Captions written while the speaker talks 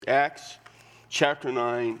Acts chapter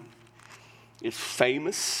 9 is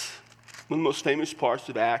famous. One of the most famous parts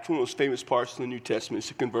of Acts, one of the most famous parts of the New Testament is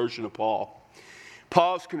the conversion of Paul.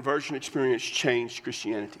 Paul's conversion experience changed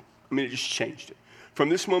Christianity. I mean, it just changed it. From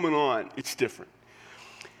this moment on, it's different.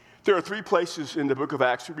 There are 3 places in the book of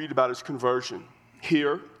Acts we read about his conversion.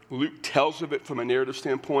 Here, Luke tells of it from a narrative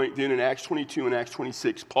standpoint. Then in Acts 22 and Acts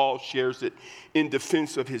 26, Paul shares it in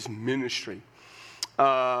defense of his ministry.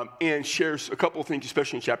 And shares a couple of things,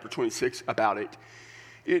 especially in chapter 26, about it.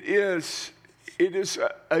 It is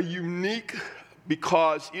a unique,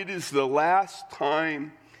 because it is the last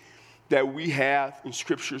time that we have in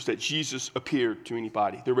scriptures that Jesus appeared to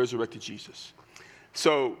anybody, the resurrected Jesus.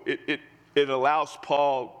 So it allows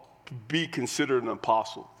Paul to be considered an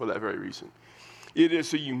apostle for that very reason. It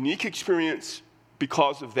is a unique experience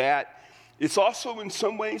because of that. It's also in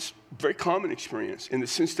some ways a very common experience in the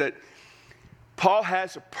sense that Paul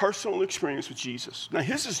has a personal experience with Jesus. Now,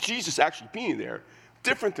 his is Jesus actually being there,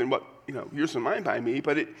 different than what, yours and mine by me,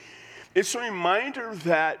 but it's a reminder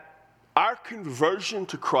that our conversion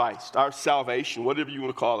to Christ, our salvation, whatever you want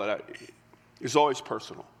to call it, is always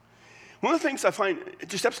personal. One of the things I find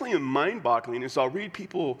just absolutely mind-boggling is I'll read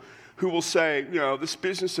people who will say, this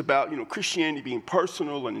business about, Christianity being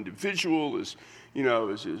personal and individual is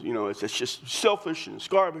it's just selfish and it's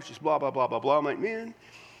garbage, it's blah, blah, blah, blah, blah. I'm like, man,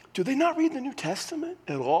 do they not read the New Testament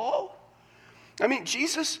at all? I mean,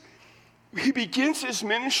 Jesus, he begins his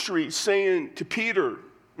ministry saying to Peter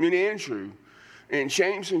and Andrew and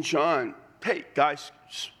James and John, hey, guys,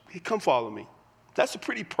 come follow me. That's a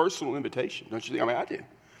pretty personal invitation, don't you think? I mean, I do.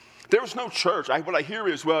 There was no church. What I hear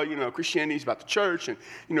is, Christianity is about the church and,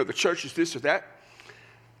 the church is this or that.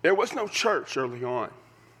 There was no church early on.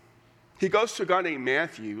 He goes to a guy named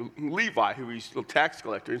Matthew, Levi, who he's a tax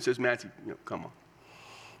collector, and says, Matthew, come on.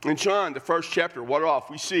 In John, the first chapter, what off,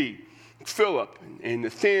 we see Philip and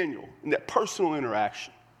Nathaniel and that personal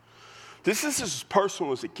interaction. This is as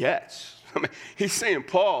personal as it gets. I mean, he's saying,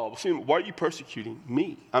 Paul, why are you persecuting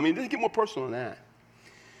me? I mean, it doesn't get more personal than that.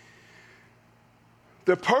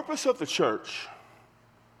 The purpose of the church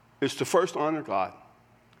is to first honor God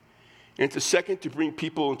and to second, to bring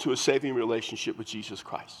people into a saving relationship with Jesus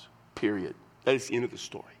Christ, period. That is the end of the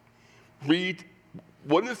story.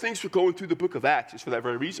 One of the things we're going through the book of Acts is for that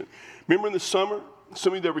very reason. Remember in the summer,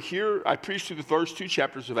 some of you that were here, I preached through the first 2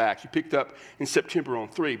 chapters of Acts. We picked up in September on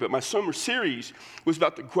 3. But my summer series was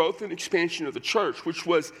about the growth and expansion of the church, which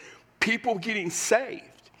was people getting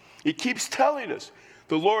saved. It keeps telling us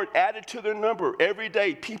the Lord added to their number every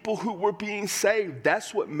day people who were being saved.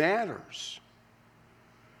 That's what matters.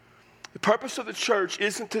 The purpose of the church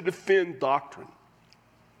isn't to defend doctrine.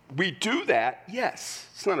 We do that, yes.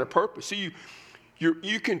 It's not our purpose. See,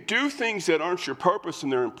 you can do things that aren't your purpose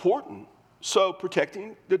and they're important. So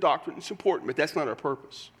protecting the doctrine is important, but that's not our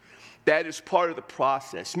purpose. That is part of the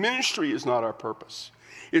process. Ministry is not our purpose.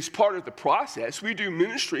 It's part of the process. We do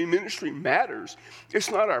ministry. Ministry matters.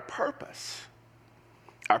 It's not our purpose.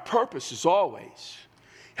 Our purpose is always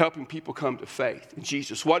helping people come to faith in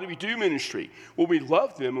Jesus. Why do we do ministry? Well, we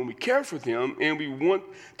love them and we care for them and we want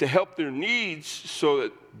to help their needs so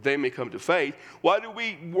that they may come to faith. Why do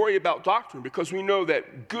we worry about doctrine? Because we know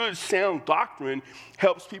that good, sound doctrine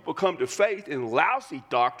helps people come to faith, and lousy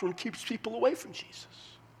doctrine keeps people away from Jesus.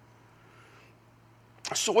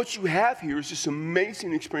 So what you have here is this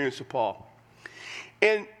amazing experience of Paul.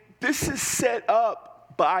 And this is set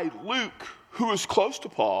up by Luke, who is close to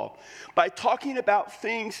Paul, by talking about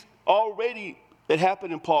things already that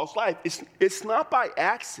happened in Paul's life. It's not by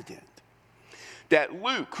accident that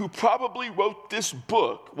Luke, who probably wrote this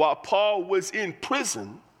book while Paul was in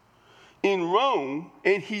prison in Rome,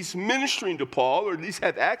 and he's ministering to Paul, or at least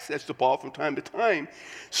have access to Paul from time to time,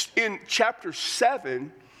 in chapter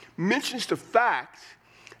 7, mentions the fact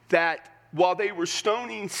that while they were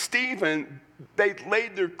stoning Stephen, they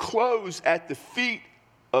laid their clothes at the feet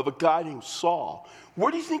of a guy named Saul.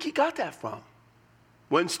 Where do you think he got that from?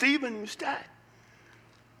 When Stephen was dead.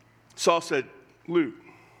 Saul said, Luke,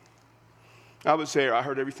 I was there. I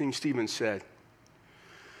heard everything Stephen said.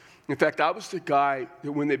 In fact, I was the guy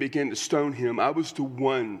that when they began to stone him, I was the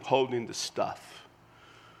one holding the stuff,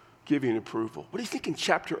 giving approval. What do you think in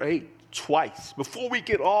chapter 8, twice? Before we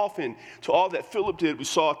get off into all that Philip did, we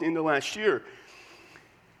saw at the end of last year,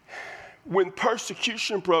 when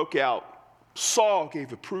persecution broke out, Saul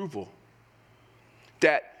gave approval.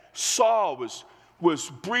 That Saul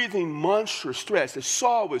was breathing monstrous threats. That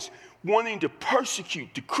Saul was wanting to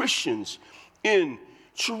persecute the Christians in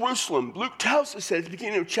Jerusalem. Luke tells us that at the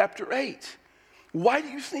beginning of chapter 8. Why do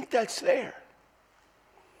you think that's there?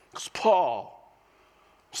 Because Paul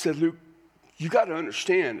said, Luke, you got to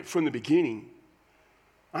understand from the beginning,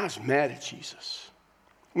 I was mad at Jesus.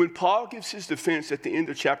 When Paul gives his defense at the end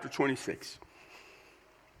of chapter 26,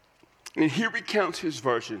 and he recounts his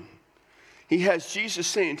version, he has Jesus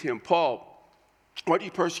saying to him, Paul, why do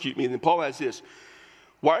you persecute me? And then Paul has this,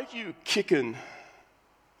 why are you kicking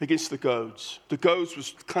against the goads? The goads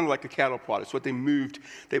was kind of like a cattle prod. It's what they moved.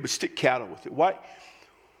 They would stick cattle with it. Why?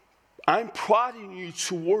 I'm prodding you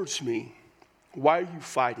towards me. Why are you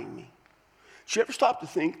fighting me? Did you ever stop to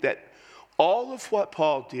think that all of what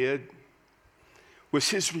Paul did was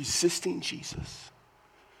his resisting Jesus?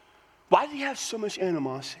 Why did he have so much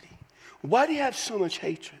animosity? Why did he have so much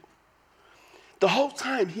hatred? The whole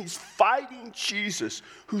time he's fighting Jesus,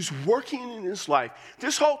 who's working in his life.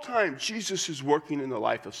 This whole time, Jesus is working in the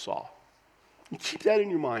life of Saul. You keep that in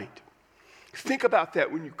your mind. Think about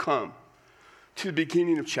that when you come to the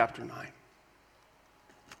beginning of chapter 9.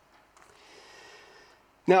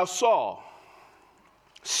 Now Saul,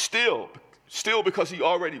 still because he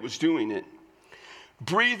already was doing it,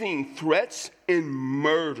 breathing threats and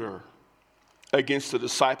murder against the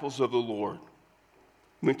disciples of the Lord,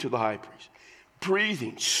 went to the high priest.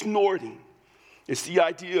 Breathing, snorting. It's the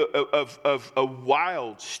idea of a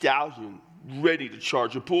wild stallion ready to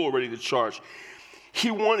charge, a bull ready to charge. He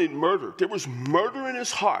wanted murder. There was murder in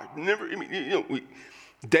his heart.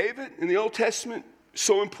 David in the Old Testament,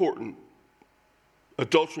 so important.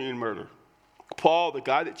 Adultery and murder. Paul, the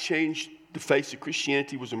guy that changed the face of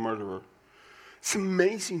Christianity, was a murderer. It's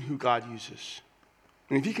amazing who God uses.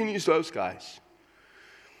 And if he can use those guys,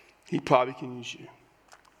 he probably can use you.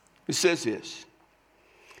 It says this.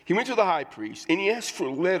 He went to the high priest and he asked for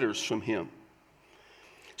letters from him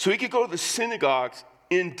so he could go to the synagogues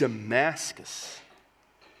in Damascus,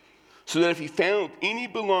 so that if he found any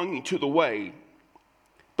belonging to the way,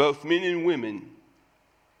 both men and women,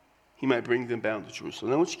 he might bring them bound to Jerusalem.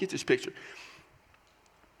 Now I want you to get this picture.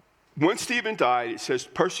 When Stephen died, it says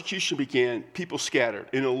persecution began, people scattered.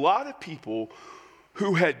 And a lot of people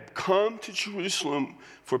who had come to Jerusalem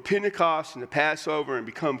for Pentecost and the Passover and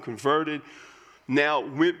become converted now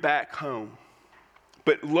went back home.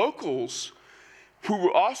 But locals who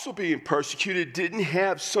were also being persecuted didn't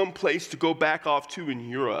have some place to go back off to in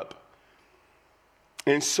Europe.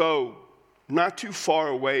 And so not too far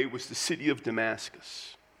away was the city of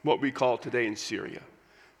Damascus, what we call today in Syria,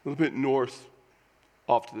 a little bit north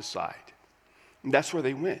off to the side. And that's where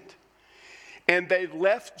they went. And they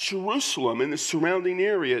left Jerusalem and the surrounding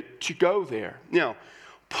area to go there. Now,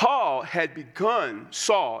 Paul had begun,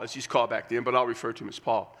 Saul, as he's called back then, but I'll refer to him as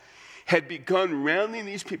Paul, had begun rounding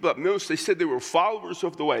these people up. Notice they said they were followers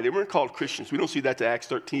of the way. They weren't called Christians. We don't see that to Acts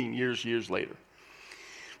 13 years later.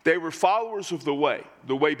 They were followers of the way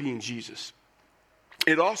being Jesus.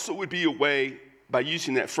 It also would be a way, by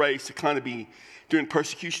using that phrase, to kind of be doing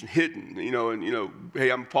persecution hidden, hey,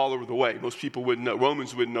 I'm a follower of the way. Most people wouldn't know,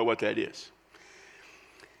 Romans wouldn't know what that is.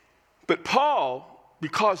 But Paul,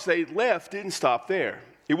 because they left, didn't stop there.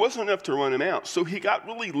 It wasn't enough to run him out. So he got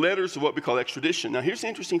really letters of what we call extradition. Now, here's the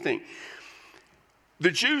interesting thing.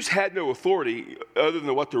 The Jews had no authority other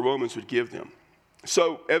than what the Romans would give them.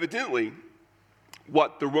 So evidently,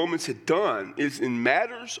 what the Romans had done is in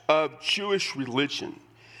matters of Jewish religion,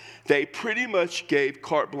 they pretty much gave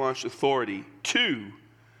carte blanche authority to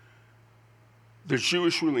the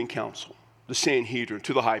Jewish ruling council, the Sanhedrin,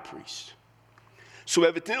 to the high priest. So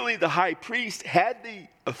evidently the high priest had the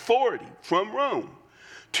authority from Rome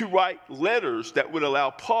to write letters that would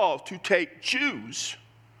allow Paul to take Jews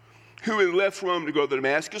who had left Rome to go to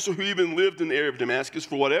Damascus, or who even lived in the area of Damascus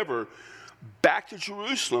for whatever, back to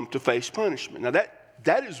Jerusalem to face punishment. Now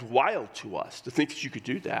that is wild to us, to think that you could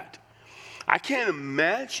do that. I can't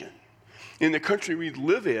imagine in the country we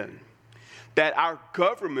live in that our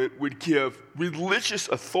government would give religious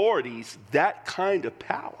authorities that kind of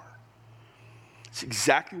power. It's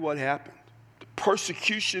exactly what happened. The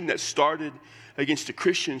persecution that started against the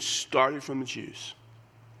Christians started from the Jews.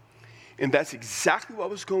 And that's exactly what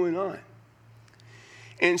was going on.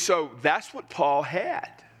 And so that's what Paul had,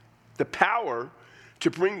 the power to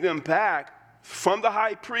bring them back from the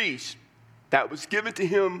high priest that was given to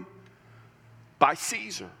him by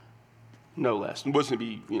Caesar, no less. It wasn't to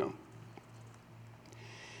be,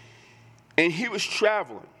 And he was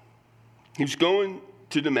traveling. He was going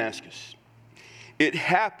to Damascus. It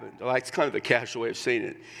happened, like it's kind of a casual way of saying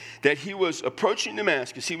it, that he was approaching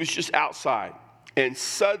Damascus. He was just outside. And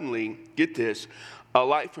suddenly, get this, a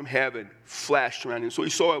light from heaven flashed around him. So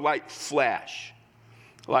he saw a light flash,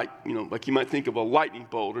 like you might think of a lightning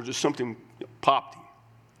bolt or just something popped him.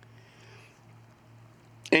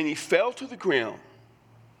 And he fell to the ground.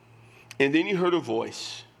 And then he heard a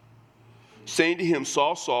voice saying to him,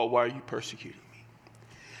 Saul, Saul, why are you persecuting me?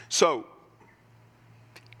 So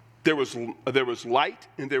There was light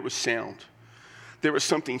and there was sound. There was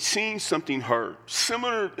something seen, something heard.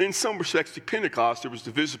 Similar in some respects to Pentecost, there was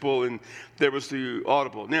the visible and there was the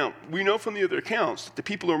audible. Now, we know from the other accounts that the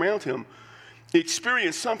people around him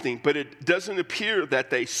experienced something, but it doesn't appear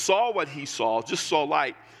that they saw what he saw, just saw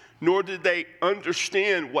light, nor did they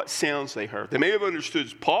understand what sounds they heard. They may have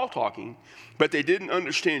understood Paul talking, but they didn't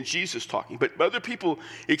understand Jesus talking. But other people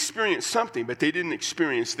experienced something, but they didn't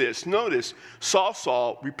experience this. Notice,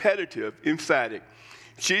 Saul, repetitive, emphatic.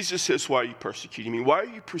 Jesus says, why are you persecuting me? Why are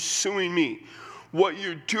you pursuing me? What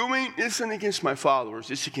you're doing isn't against my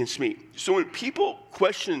followers, it's against me. So when people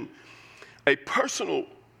question a personal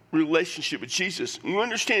relationship with Jesus, you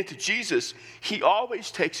understand to Jesus, he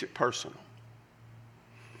always takes it personal.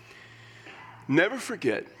 Never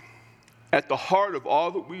forget, at the heart of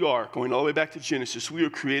all that we are, going all the way back to Genesis, we are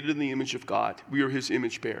created in the image of God. We are his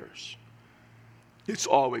image bearers. It's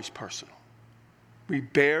always personal. We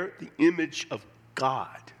bear the image of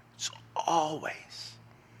God. It's always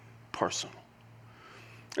personal.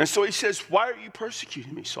 And so he says, why are you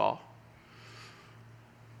persecuting me, Saul?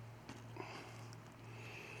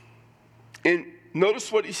 And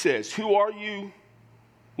notice what he says. Who are you,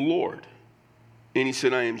 Lord? And he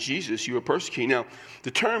said, I am Jesus, you are persecuting. Now,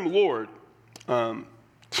 the term Lord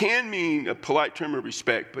can mean a polite term of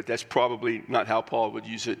respect, but that's probably not how Paul would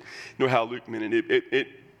use it, nor how Luke meant it.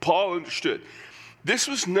 Paul understood. This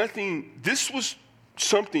was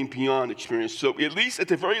something beyond experience. So at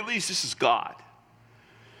the very least, this is God.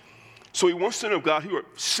 So he wants to know God who are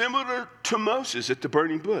similar to Moses at the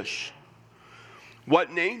burning bush.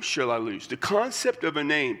 What name shall I lose? The concept of a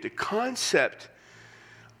name, the concept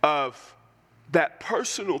of that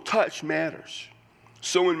personal touch matters.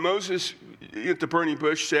 So when Moses at the burning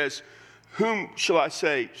bush says, whom shall I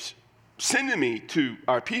say, send to me to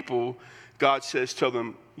our people, God says, tell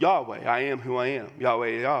them, Yahweh, I am who I am.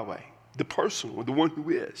 Yahweh, the personal, the one who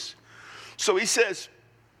is. So he says,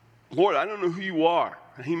 Lord, I don't know who you are.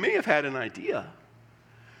 And he may have had an idea.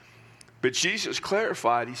 But Jesus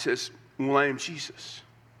clarified, he says, well, I am Jesus,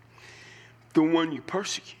 the one you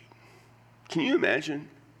persecute. Can you imagine?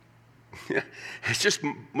 It's just,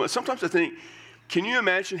 sometimes I think, can you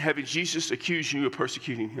imagine having Jesus accuse you of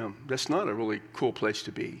persecuting him? That's not a really cool place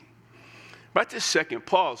to be. Right this second,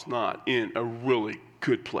 Paul's not in a really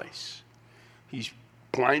good place. He's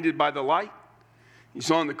blinded by the light.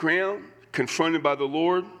 He's on the ground, confronted by the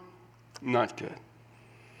Lord. Not good.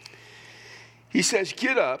 He says,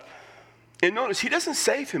 get up. And notice, he doesn't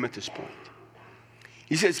save him at this point.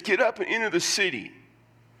 He says, get up and enter the city,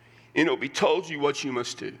 and it'll be told you what you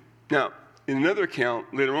must do. Now, in another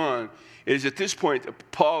account later on, it is at this point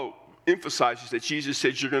that Paul emphasizes that Jesus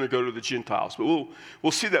said you're going to go to the Gentiles. But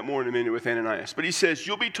we'll see that more in a minute with Ananias. But he says,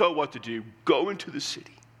 you'll be told what to do. Go into the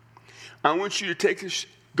city. I want you to take this,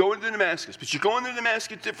 go into Damascus. But you're going to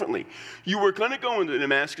Damascus differently. You were going to go into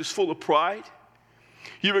Damascus full of pride.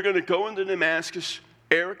 You were going to go into Damascus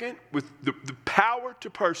arrogant with the power to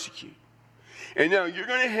persecute. And now you're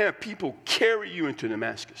going to have people carry you into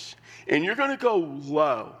Damascus. And you're going to go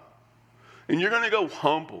low. And you're going to go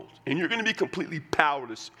humbled. And you're going to be completely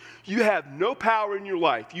powerless. You have no power in your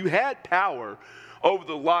life. You had power over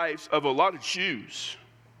the lives of a lot of Jews.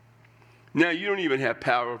 Now you don't even have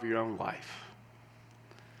power over your own life.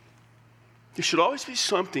 There should always be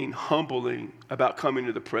something humbling about coming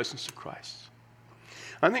to the presence of Christ.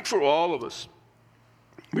 I think for all of us,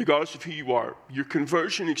 regardless of who you are, your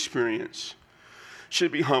conversion experience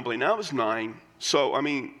should be humbling. Now, I was 9, so,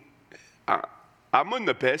 I wasn't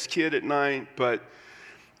the best kid at 9, but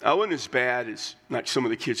I wasn't as bad as like some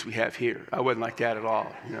of the kids we have here. I wasn't like that at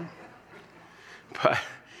all, you know. But,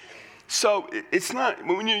 so it's not,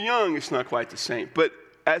 when you're young, it's not quite the same. But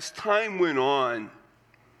as time went on,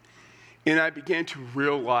 and I began to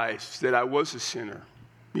realize that I was a sinner,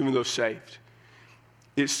 even though saved,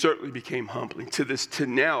 it certainly became humbling. To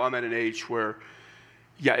now, I'm at an age where,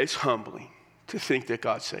 yeah, it's humbling to think that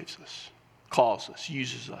God saves us, calls us,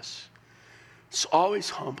 uses us. It's always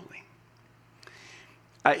humbling.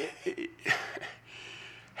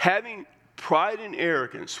 Having pride and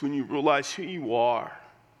arrogance when you realize who you are,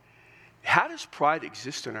 how does pride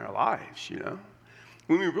exist in our lives, you know?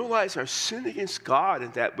 When we realize our sin against God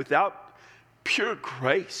and that without pure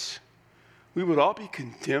grace, we would all be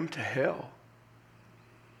condemned to hell.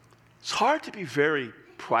 It's hard to be very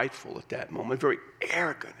prideful at that moment, very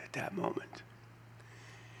arrogant at that moment.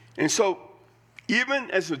 And so, even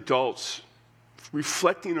as adults,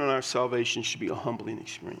 reflecting on our salvation should be a humbling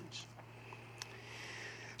experience.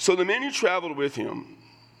 So the men who traveled with him,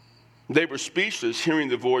 they were speechless, hearing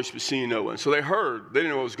the voice but seeing no one. So they didn't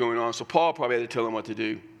know what was going on, so Paul probably had to tell them what to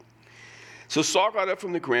do. So Saul got up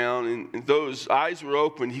from the ground, and though his eyes were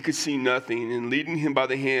open, he could see nothing. And leading him by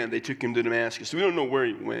the hand, they took him to Damascus. We don't know where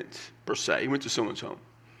he went, per se. He went to someone's home.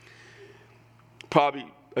 Probably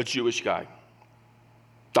a Jewish guy,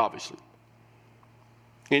 obviously.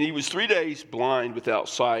 And he was 3 days blind without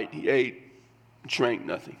sight. He ate, drank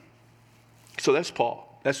nothing. So that's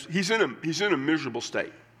Paul. He's in a miserable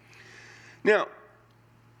state. Now,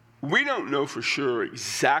 we don't know for sure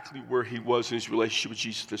exactly where he was in his relationship with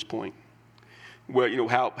Jesus at this point. Well,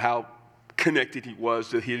 how connected he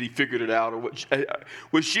was, that he figured it out, or what.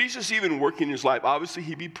 Was Jesus even working in his life? Obviously,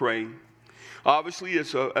 he'd be praying. Obviously,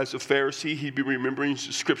 as a Pharisee, he'd be remembering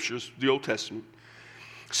the scriptures, the Old Testament.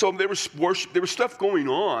 So there was worship, there was stuff going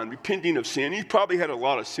on, repenting of sin. He probably had a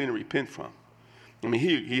lot of sin to repent from. I mean,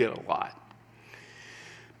 he had a lot.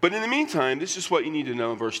 But in the meantime, this is what you need to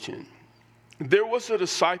know in verse 10. There was a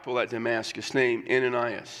disciple at Damascus named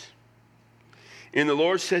Ananias. And the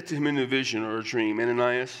Lord said to him in a vision or a dream,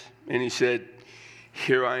 Ananias, and he said,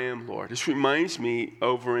 here I am, Lord. This reminds me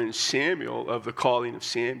over in Samuel of the calling of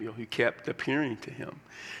Samuel, who kept appearing to him,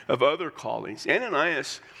 of other callings.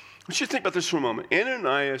 Ananias, I want you to think about this for a moment.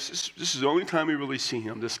 Ananias, this is the only time we really see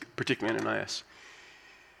him, this particular Ananias.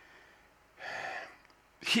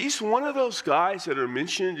 He's one of those guys that are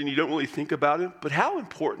mentioned and you don't really think about him, but how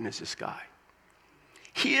important is this guy?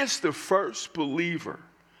 He is the first believer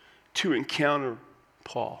to encounter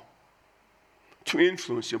Paul, to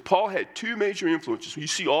influence him. Paul had two major influences. You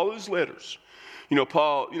see all his letters.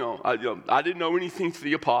 Paul, I didn't know anything to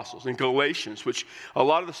the apostles. In Galatians, which a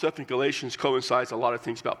lot of the stuff in Galatians coincides a lot of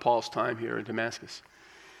things about Paul's time here in Damascus.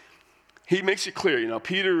 He makes it clear,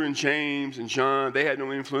 Peter and James and John, they had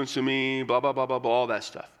no influence on me, blah, blah, blah, blah, blah, all that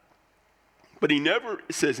stuff. But he never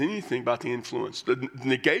says anything about the influence,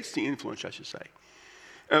 negates the influence, I should say,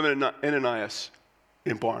 of Ananias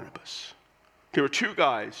and Barnabas. There were two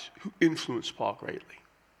guys who influenced Paul greatly.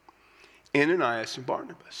 Ananias and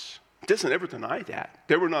Barnabas. It doesn't ever deny that.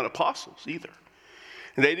 They were not apostles either.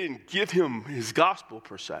 And they didn't give him his gospel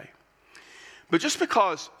per se. But just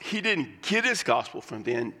because he didn't get his gospel from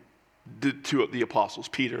them, to the apostles,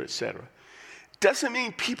 Peter, etc., doesn't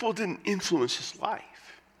mean people didn't influence his life.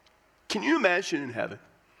 Can you imagine in heaven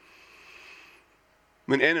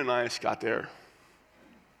when Ananias got there,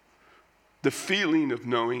 the feeling of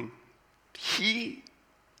knowing he,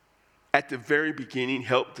 at the very beginning,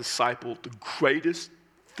 helped disciple the greatest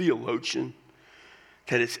theologian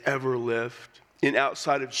that has ever lived, and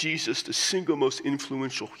outside of Jesus, the single most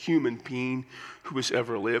influential human being who has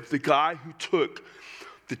ever lived, the guy who took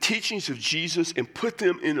the teachings of Jesus and put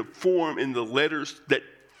them in a form in the letters that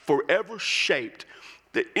forever shaped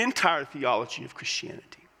the entire theology of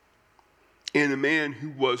Christianity. And a man who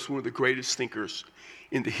was one of the greatest thinkers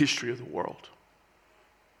in the history of the world.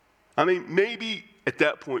 I mean, maybe at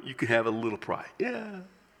that point you could have a little pride. Yeah,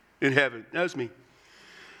 in heaven, that was me.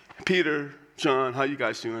 Peter, John, how you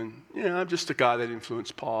guys doing? Yeah, I'm just a guy that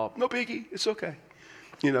influenced Paul. No biggie, it's okay.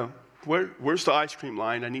 Where's the ice cream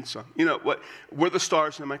line? I need some. Where are the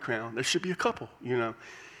stars in my crown? There should be a couple,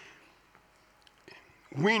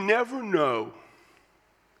 We never know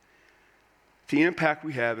the impact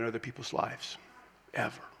we have in other people's lives,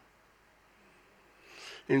 ever.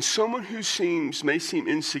 And someone who may seem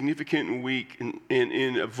insignificant and weak and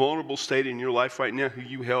in a vulnerable state in your life right now, who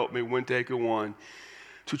you help may one day go on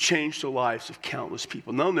to change the lives of countless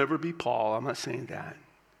people. And they'll never be Paul, I'm not saying that.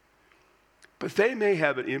 But they may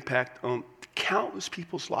have an impact on countless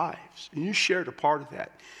people's lives. And you shared a part of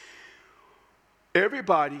that.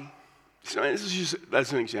 Everybody, this is just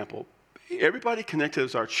as an example, everybody connected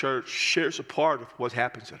as our church shares a part of what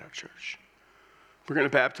happens at our church. We're going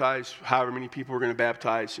to baptize however many people we're going to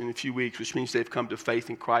baptize in a few weeks, which means they've come to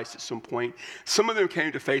faith in Christ at some point. Some of them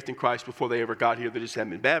came to faith in Christ before they ever got here. They just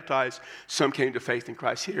haven't been baptized. Some came to faith in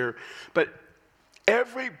Christ here. But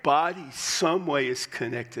everybody some way is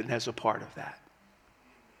connected and has a part of that.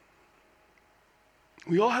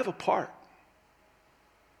 We all have a part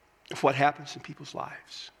of what happens in people's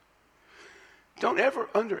lives. Don't ever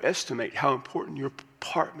underestimate how important your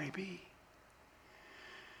part may be.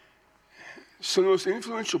 Some of the most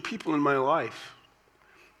influential people in my life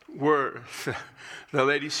were the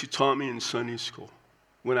ladies who taught me in Sunday school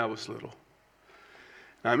when I was little.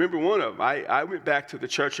 I remember one of them. I went back to the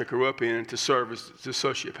church I grew up in to serve as the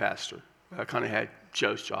associate pastor. I kind of had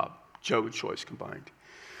Joe's job, Joe and Joyce combined.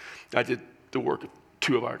 I did the work of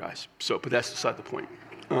two of our guys, but that's beside the point.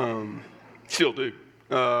 Still do.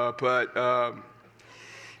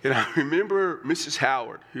 And I remember Mrs.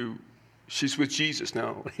 Howard, she's with Jesus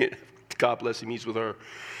now. God bless him, he's with her.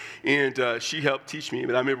 And she helped teach me.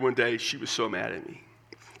 But I remember one day she was so mad at me.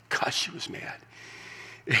 God, she was mad.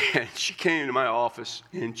 And she came to my office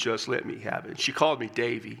and just let me have it. She called me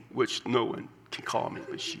Davy, which no one can call me,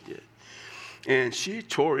 but she did. And she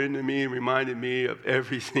tore into me and reminded me of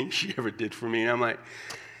everything she ever did for me. And I'm like,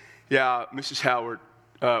 yeah, Mrs. Howard,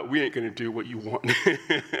 we ain't going to do what you want.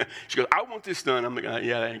 She goes, I want this done. I'm like,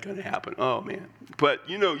 yeah, that ain't going to happen. Oh, man. But,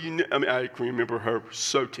 I can remember her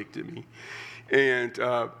so ticked at me. And,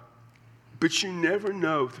 but you never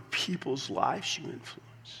know the people's lives you influence.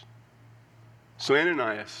 So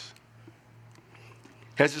Ananias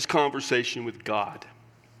has this conversation with God.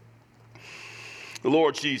 The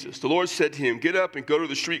Lord Jesus. The Lord said to him, get up and go to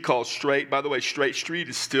the street called Straight. By the way, Straight Street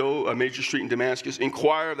is still a major street in Damascus.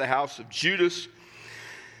 Inquire of the house of Judas,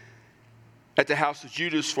 at the house of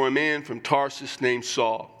Judas for a man from Tarsus named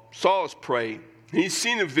Saul. Saul is praying. He's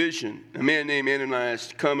seen a vision, a man named Ananias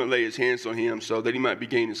to come and lay his hands on him so that he might be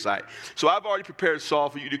gaining sight. So I've already prepared Saul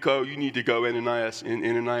for you to go. You need to go, Ananias. And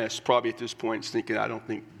Ananias probably at this point is thinking, I don't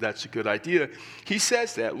think that's a good idea. He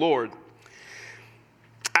says that, Lord,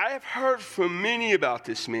 I have heard from many about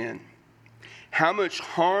this man, how much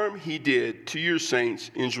harm he did to your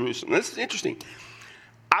saints in Jerusalem. This is interesting.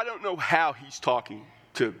 I don't know how he's talking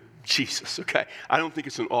to Jesus, okay? I don't think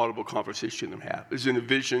it's an audible conversation they have. It's in a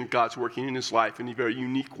vision. God's working in his life in a very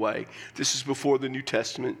unique way. This is before the New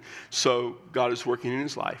Testament, so God is working in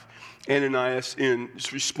his life. Ananias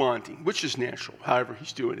is responding, which is natural, however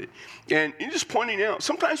he's doing it. And he's just pointing out,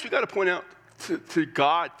 sometimes we got to point out to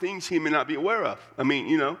God things he may not be aware of. I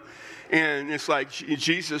mean, and it's like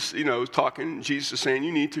Jesus, is talking. Jesus is saying,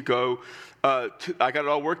 you need to go. I got it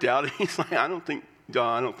all worked out. And he's like, I don't think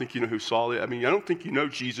you know who Saul is. I mean, I don't think you know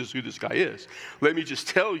Jesus, who this guy is. Let me just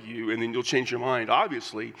tell you, and then you'll change your mind,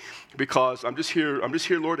 obviously, because I'm just here,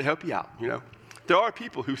 Lord, to help you out, There are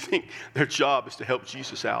people who think their job is to help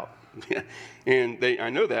Jesus out. And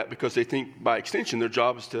I know that because they think, by extension, their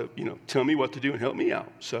job is to, tell me what to do and help me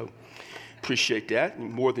out. So appreciate that,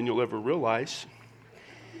 more than you'll ever realize.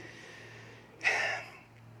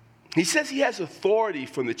 He says he has authority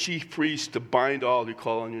from the chief priest to bind all who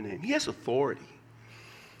call on your name. He has authority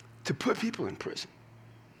to put people in prison.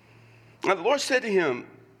 Now the Lord said to him,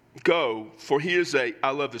 go, for he is I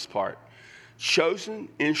love this part, chosen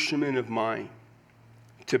instrument of mine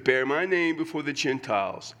to bear my name before the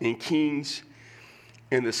Gentiles and kings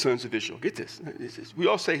and the sons of Israel. Get this. We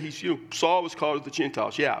all say Saul was called to the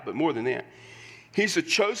Gentiles. Yeah, but more than that. He's a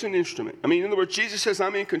chosen instrument. I mean, in other words, Jesus says,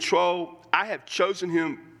 I'm in control. I have chosen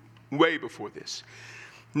him way before this.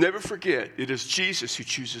 Never forget, it is Jesus who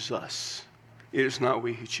chooses us. It is not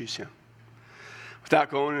we who choose him. Without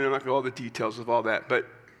going into all the details of all that, but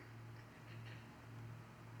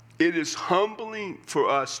it is humbling for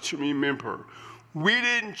us to remember we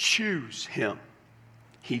didn't choose him.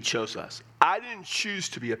 He chose us. I didn't choose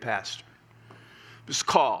to be a pastor. I was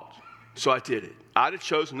called, so I did it. I'd have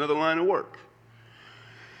chosen another line of work.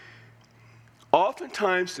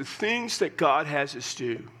 Oftentimes, the things that God has us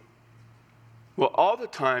do, all the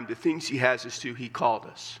time, the things he has us do, he called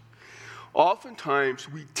us. Oftentimes,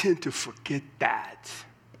 we tend to forget that.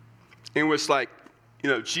 And it's like,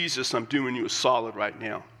 Jesus, I'm doing you a solid right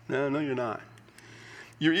now. No, you're not.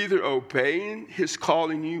 You're either obeying his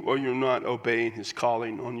calling you or you're not obeying his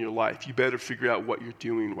calling on your life. You better figure out what you're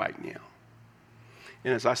doing right now.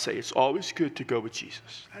 And as I say, it's always good to go with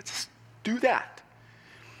Jesus. Just do that.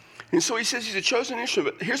 And so he says he's a chosen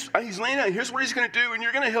instrument. He's laying out, here's what he's going to do, and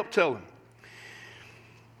you're going to help tell him.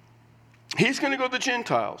 He's going to go to the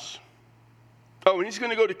Gentiles. Oh, and he's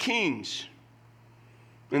going to go to kings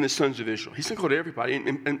and the sons of Israel. He's going to go to everybody.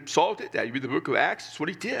 And Saul did that. You read the book of Acts, that's what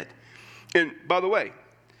he did. And by the way,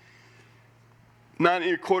 not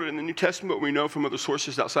recorded in the New Testament, but we know from other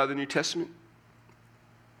sources outside the New Testament.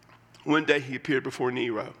 One day he appeared before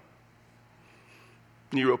Nero.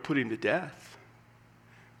 Nero put him to death.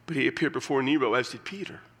 But he appeared before Nero, as did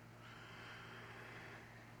Peter.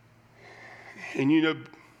 And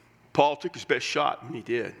Paul took his best shot when he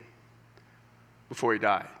did, before he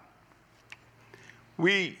died.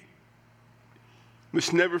 We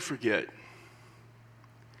must never forget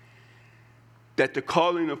that the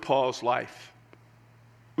calling of Paul's life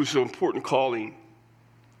was an important calling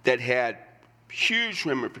that had huge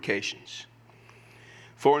ramifications.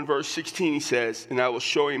 For in verse 16 he says, and I will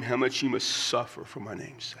show him how much he must suffer for my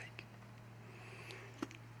name's sake.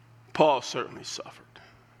 Paul certainly suffered.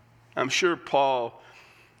 I'm sure Paul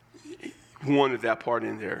wanted that part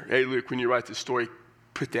in there. Hey, Luke, when you write the story,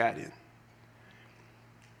 put that in.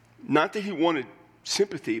 Not that he wanted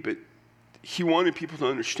sympathy, but he wanted people to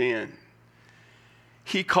understand.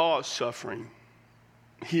 He caused suffering.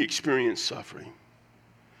 He experienced suffering.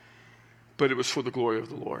 But it was for the glory of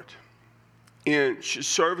the Lord. and should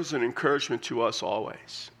serve as an encouragement to us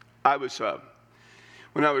always.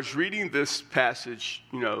 When I was reading this passage,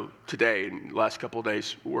 today and the last couple of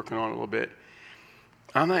days, working on it a little bit,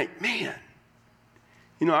 I'm like, man,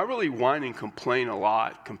 I really whine and complain a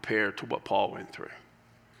lot compared to what Paul went through.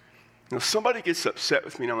 If somebody gets upset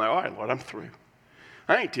with me, and I'm like, all right, Lord, I'm through.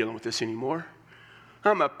 I ain't dealing with this anymore.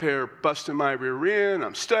 I'm up here busting my rear end,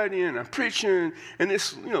 I'm studying, I'm preaching, and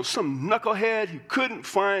this, some knucklehead who couldn't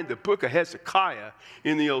find the book of Hezekiah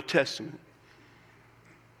in the Old Testament.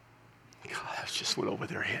 God, that just went over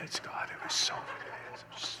their heads, God. It was so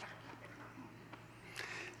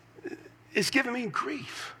it's giving me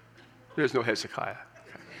grief. There's no Hezekiah.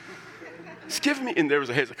 It's giving me, and there was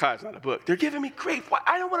a Hezekiah, it's not a book. They're giving me grief. Why?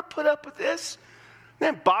 I don't want to put up with this.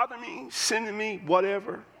 They bother me, sending me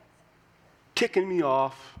whatever, ticking me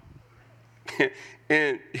off.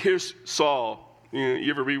 And here's Saul. You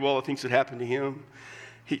ever read all the things that happened to him?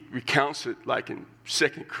 He recounts it like in 2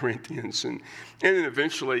 Corinthians. And then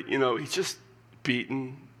eventually, he's just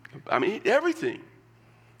beaten. I mean, everything.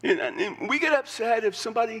 And we get upset if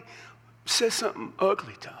somebody says something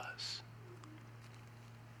ugly to us.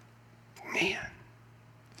 Man.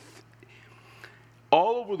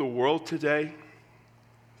 All over the world today,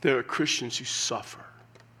 there are Christians who suffer.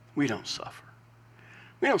 We don't suffer.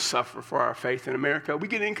 We don't suffer for our faith in America. We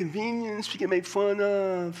get inconvenienced. We get made fun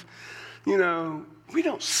of. We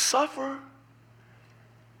don't suffer.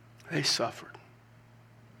 They suffered.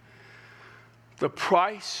 The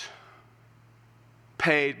price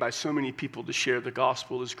paid by so many people to share the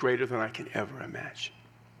gospel is greater than I can ever imagine.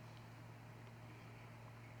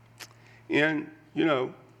 And,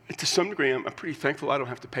 to some degree, I'm pretty thankful I don't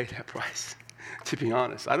have to pay that price, to be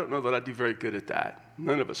honest. I don't know that I'd do very good at that.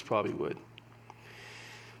 None of us probably would.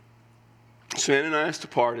 So Ananias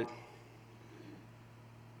departed.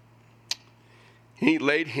 And he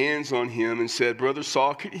laid hands on him and said, Brother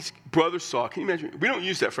Saul, can you imagine? We don't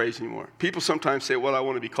use that phrase anymore. People sometimes say, well, I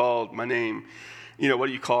want to be called my name. What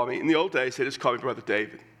do you call me? In the old days, they just called me Brother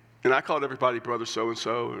David. And I called everybody Brother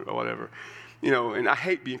so-and-so or whatever. And I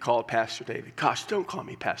hate being called Pastor David. Gosh, don't call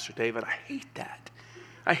me Pastor David. I hate that.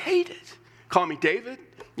 I hate it. Call me David.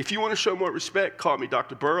 If you want to show more respect, call me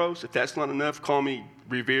Dr. Burroughs. If that's not enough, call me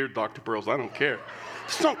revered Dr. Burroughs. I don't care.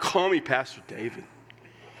 Just don't call me Pastor David.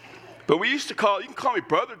 But we used to you can call me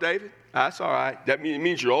Brother David. That's all right. That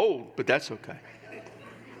means you're old, but that's okay.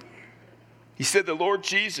 He said, the Lord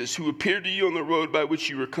Jesus, who appeared to you on the road by which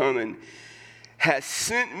you were coming, has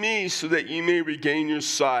sent me so that you may regain your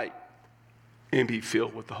sight and be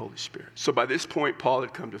filled with the Holy Spirit. So by this point, Paul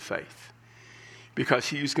had come to faith because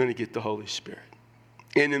he was going to get the Holy Spirit.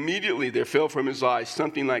 And immediately there fell from his eyes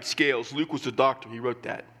something like scales. Luke was the doctor. He wrote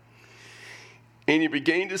that. And he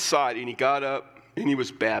regained his sight, and he got up, and he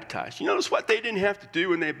was baptized. You notice what they didn't have to do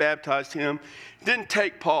when they baptized him? It didn't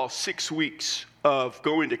take Paul 6 weeks of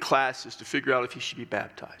going to classes to figure out if he should be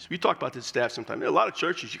baptized. We talk about this staff sometimes. There are a lot of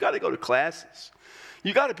churches, you got to go to classes.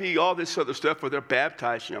 You got to be all this other stuff where they're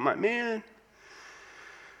baptizing you. I'm like, man,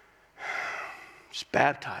 just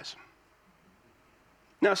baptize them.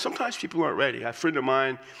 Now, sometimes people aren't ready. A friend of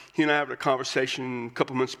mine, he and I had a conversation a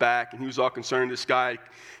couple months back, and he was all concerned. This guy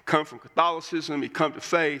come from Catholicism, he'd come to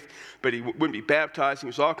faith, but he wouldn't be baptized. He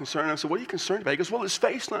was all concerned. I said, what are you concerned about? He goes, well, his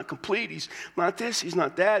faith's not complete. He's not this, he's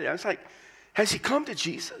not that. I was like, has he come to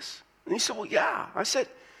Jesus? And he said, well, yeah. I said,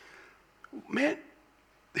 man,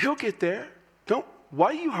 he'll get there. Why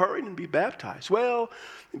are you hurrying and be baptized? Well,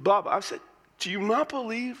 blah, blah. I said, do you not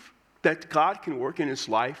believe that God can work in his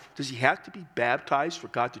life? Does he have to be baptized for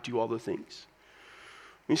God to do all the things?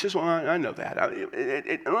 And he says, well, I know that.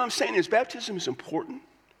 And what I'm saying is baptism is important.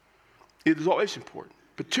 It is always important.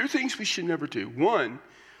 But two things we should never do. One,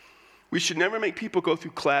 we should never make people go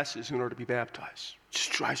through classes in order to be baptized. It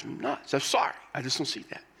just drives me nuts. I'm sorry. I just don't see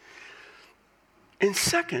that. And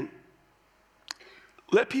second,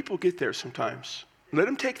 let people get there sometimes. Let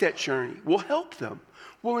them take that journey. We'll help them.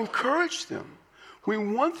 We'll encourage them. We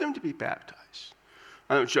want them to be baptized.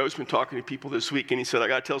 I know Joe's been talking to people this week, and he said, I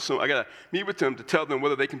got to meet with them to tell them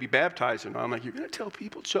whether they can be baptized or not. I'm like, you're going to tell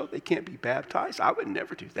people, Joe, they can't be baptized? I would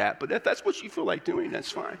never do that, but if that's what you feel like doing,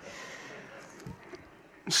 that's fine.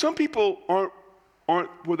 Some people aren't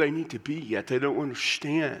where they need to be yet. They don't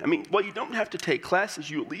understand. I mean, well, you don't have to take classes.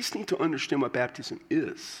 You at least need to understand what baptism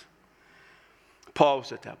is. Paul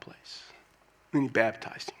was at that place, and he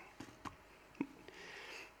baptized him.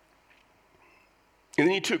 And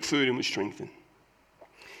then he took food and was strengthened.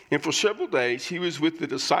 And for several days, he was with the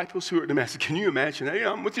disciples who were at Damascus. Can you imagine? Hey,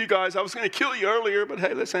 I'm with you guys. I was going to kill you earlier, but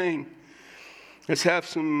hey, let's hang. Let's have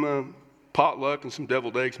some potluck and some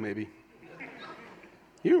deviled eggs maybe.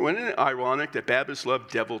 Isn't it ironic that Baptists love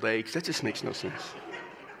deviled eggs? That just makes no sense.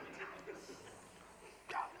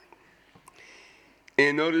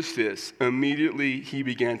 And notice this. Immediately he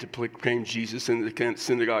began to proclaim Jesus in the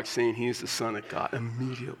synagogue, saying he is the Son of God.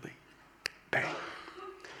 Immediately. Bang.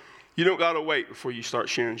 You don't got to wait before you start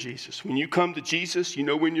sharing Jesus. When you come to Jesus, you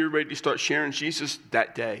know when you're ready to start sharing Jesus?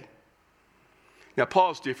 That day. Now,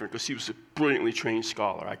 Paul's different because he was a brilliantly trained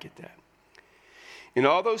scholar. I get that. And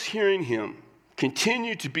all those hearing him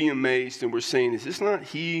continued to be amazed and were saying, is this not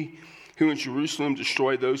he who in Jerusalem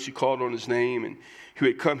destroyed those who called on his name and who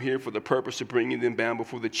had come here for the purpose of bringing them bound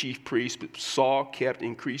before the chief priests? But Saul kept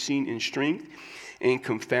increasing in strength and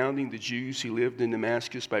confounding the Jews who lived in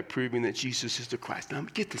Damascus by proving that Jesus is the Christ. Now,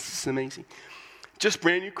 get this is amazing. Just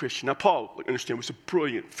brand new Christian. Now, Paul, understand, was a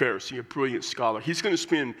brilliant Pharisee, a brilliant scholar. He's going to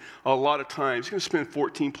spend a lot of time. He's going to spend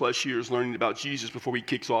 14 plus years learning about Jesus before he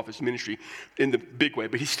kicks off his ministry in the big way.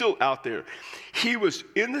 But he's still out there. He was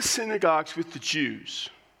in the synagogues with the Jews.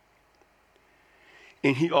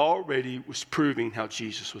 And he already was proving how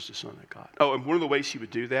Jesus was the Son of God. Oh, and one of the ways he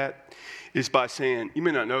would do that is by saying, you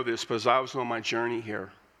may not know this, but as I was on my journey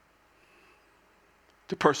here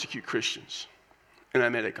to persecute Christians, and I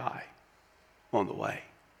met a guy on the way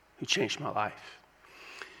who changed my life.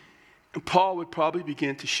 And Paul would probably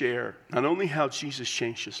begin to share not only how Jesus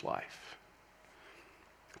changed his life,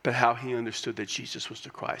 but how he understood that Jesus was the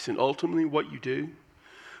Christ. And ultimately what you do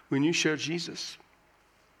when you share Jesus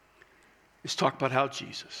is talk about how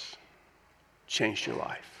Jesus changed your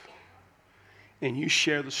life. And you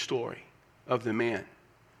share the story of the man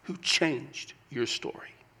who changed your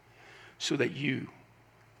story so that you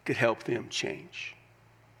could help them change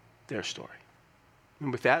their story.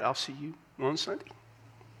 And with that, I'll see you on Sunday.